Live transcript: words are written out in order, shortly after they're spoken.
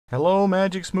Hello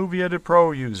Magix Movie Edit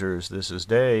Pro users, this is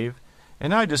Dave,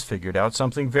 and I just figured out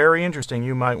something very interesting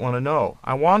you might want to know.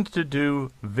 I wanted to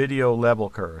do video level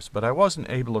curves, but I wasn't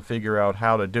able to figure out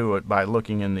how to do it by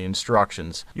looking in the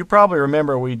instructions. You probably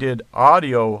remember we did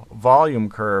audio volume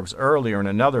curves earlier in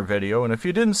another video, and if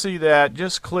you didn't see that,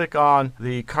 just click on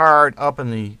the card up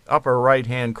in the upper right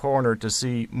hand corner to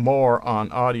see more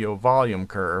on audio volume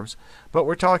curves. But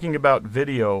we're talking about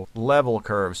video level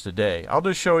curves today. I'll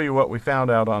just show you what we found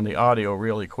out on the audio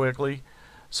really quickly.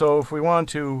 So if we want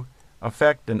to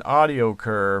affect an audio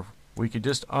curve, we could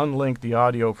just unlink the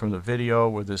audio from the video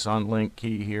with this unlink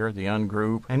key here, the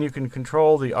ungroup, and you can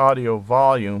control the audio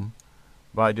volume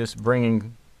by just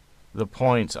bringing the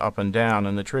points up and down,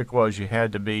 and the trick was you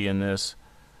had to be in this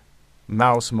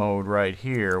mouse mode right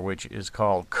here, which is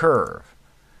called curve,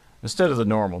 instead of the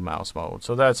normal mouse mode.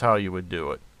 So that's how you would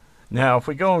do it. Now if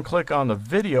we go and click on the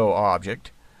video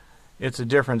object, it's a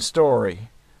different story.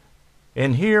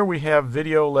 In here we have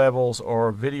video levels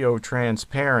or video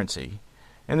transparency,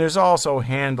 and there's also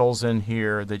handles in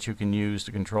here that you can use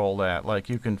to control that. Like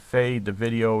you can fade the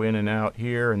video in and out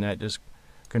here, and that just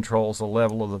controls the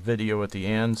level of the video at the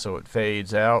end, so it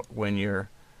fades out when you're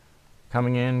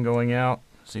coming in, going out.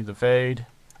 See the fade?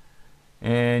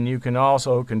 And you can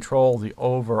also control the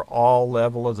overall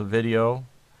level of the video.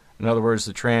 In other words,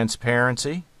 the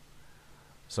transparency.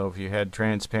 So if you had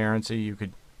transparency, you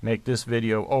could make this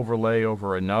video overlay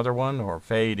over another one or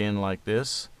fade in like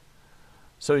this.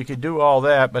 So you could do all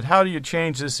that, but how do you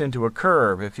change this into a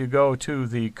curve? If you go to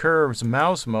the curves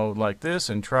mouse mode like this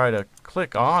and try to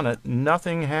click on it,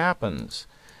 nothing happens.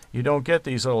 You don't get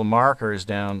these little markers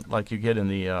down like you get in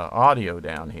the audio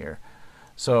down here.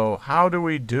 So how do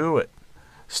we do it?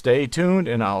 Stay tuned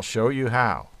and I'll show you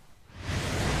how.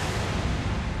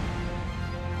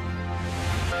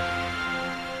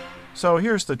 So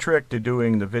here's the trick to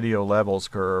doing the video levels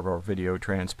curve or video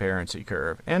transparency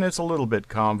curve, and it's a little bit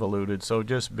convoluted, so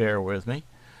just bear with me.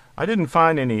 I didn't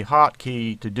find any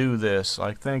hotkey to do this.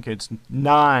 I think it's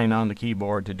 9 on the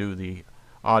keyboard to do the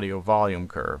audio volume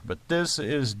curve, but this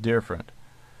is different.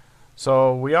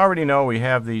 So we already know we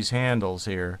have these handles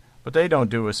here, but they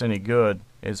don't do us any good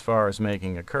as far as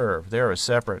making a curve. They're a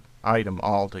separate item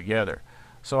altogether.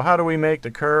 So how do we make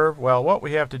the curve? Well, what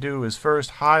we have to do is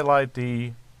first highlight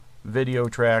the video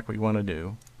track we want to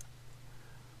do.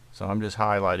 So I'm just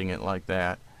highlighting it like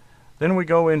that. Then we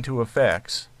go into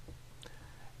effects,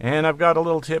 and I've got a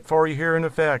little tip for you here in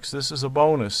effects. This is a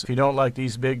bonus. If you don't like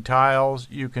these big tiles,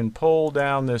 you can pull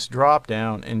down this drop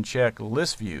down and check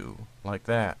list view like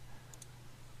that,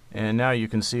 and now you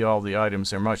can see all the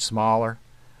items. They're much smaller.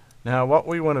 Now what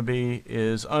we want to be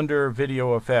is under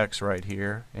video effects right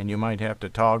here, and you might have to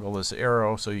toggle this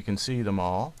arrow so you can see them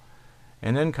all,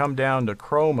 and then come down to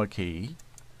Chroma Key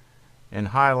and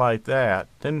highlight that.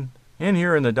 Then in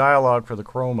here in the dialog for the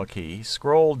Chroma Key,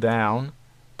 scroll down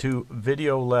to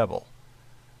video level.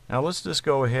 Now let's just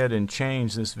go ahead and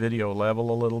change this video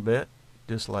level a little bit,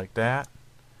 just like that.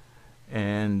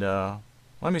 And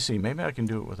let me see, maybe I can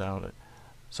do it without it.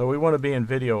 So we want to be in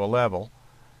video level,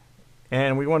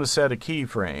 and we want to set a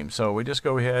keyframe. So we just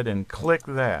go ahead and click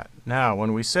that. Now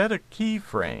when we set a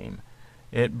keyframe,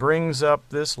 it brings up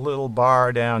this little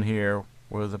bar down here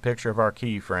with a picture of our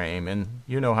keyframe, and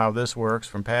you know how this works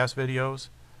from past videos.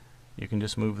 You can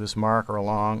just move this marker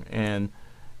along and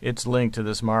it's linked to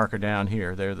this marker down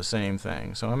here. They're the same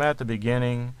thing. So I'm at the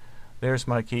beginning, there's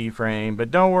my keyframe,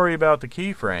 but don't worry about the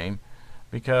keyframe,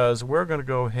 because we're going to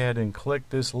go ahead and click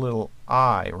this little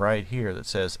eye right here that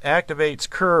says activates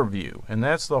curve view, and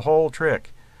that's the whole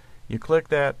trick. You click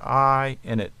that eye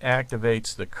and it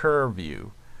activates the curve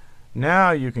view.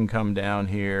 Now you can come down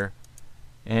here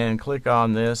and click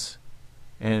on this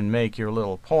and make your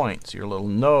little points, your little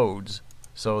nodes,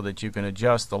 so that you can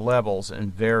adjust the levels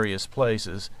in various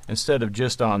places instead of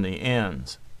just on the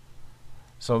ends.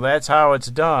 So that's how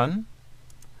it's done.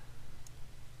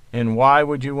 And why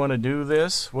would you want to do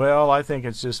this? Well, I think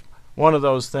it's just one of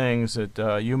those things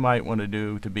that you might want to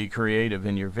do to be creative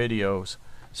in your videos.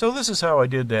 So this is how I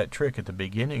did that trick at the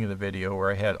beginning of the video,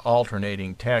 where I had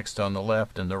alternating text on the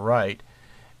left and the right,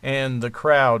 and the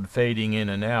crowd fading in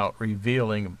and out,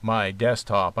 revealing my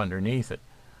desktop underneath it.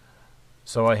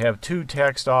 So I have 2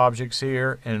 text objects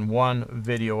here and 1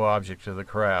 video object of the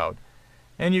crowd.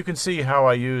 And you can see how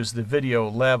I use the video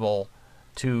level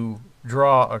to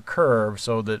draw a curve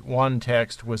so that one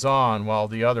text was on while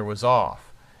the other was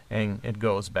off, and it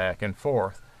goes back and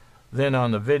forth. Then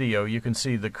on the video you can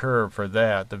see the curve for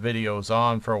that. The video's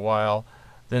on for a while,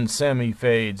 then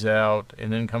semi-fades out,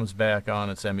 and then comes back on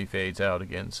and semi-fades out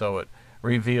again. So it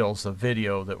reveals the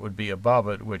video that would be above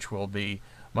it, which will be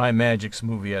my Magix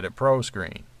Movie Edit Pro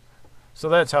screen. So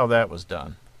that's how that was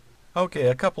done. Okay,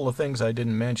 a couple of things I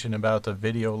didn't mention about the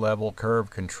video level curve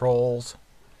controls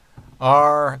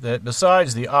are that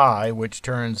besides the eye, which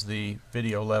turns the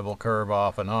video level curve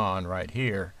off and on right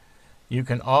here, you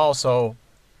can also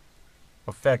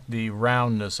affect the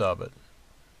roundness of it.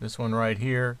 This one right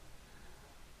here,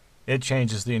 it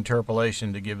changes the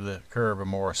interpolation to give the curve a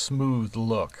more smooth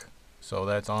look. So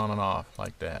that's on and off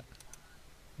like that.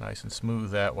 Nice and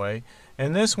smooth that way.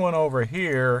 And this one over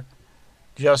here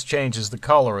just changes the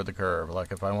color of the curve.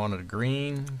 Like if I wanted a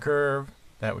green curve,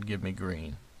 that would give me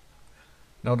green.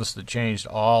 Notice it changed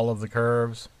all of the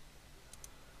curves.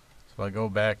 So if I go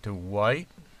back to white,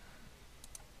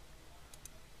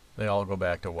 they all go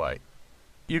back to white.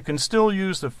 You can still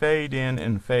use the fade in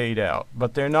and fade out,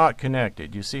 but they're not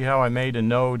connected. You see how I made a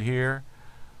node here?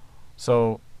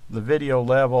 So the video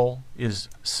level is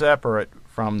separate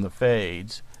from the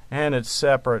fades, and it's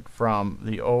separate from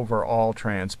the overall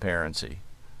transparency.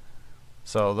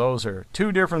 So those are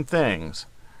two different things.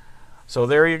 So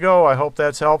there you go. I hope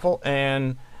that's helpful.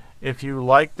 And if you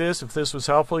like this, if this was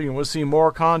helpful, you want to see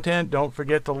more content, don't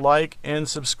forget to like and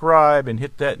subscribe and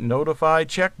hit that notify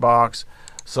checkbox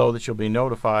so that you'll be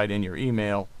notified in your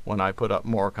email when I put up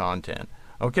more content.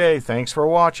 Okay, thanks for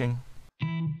watching.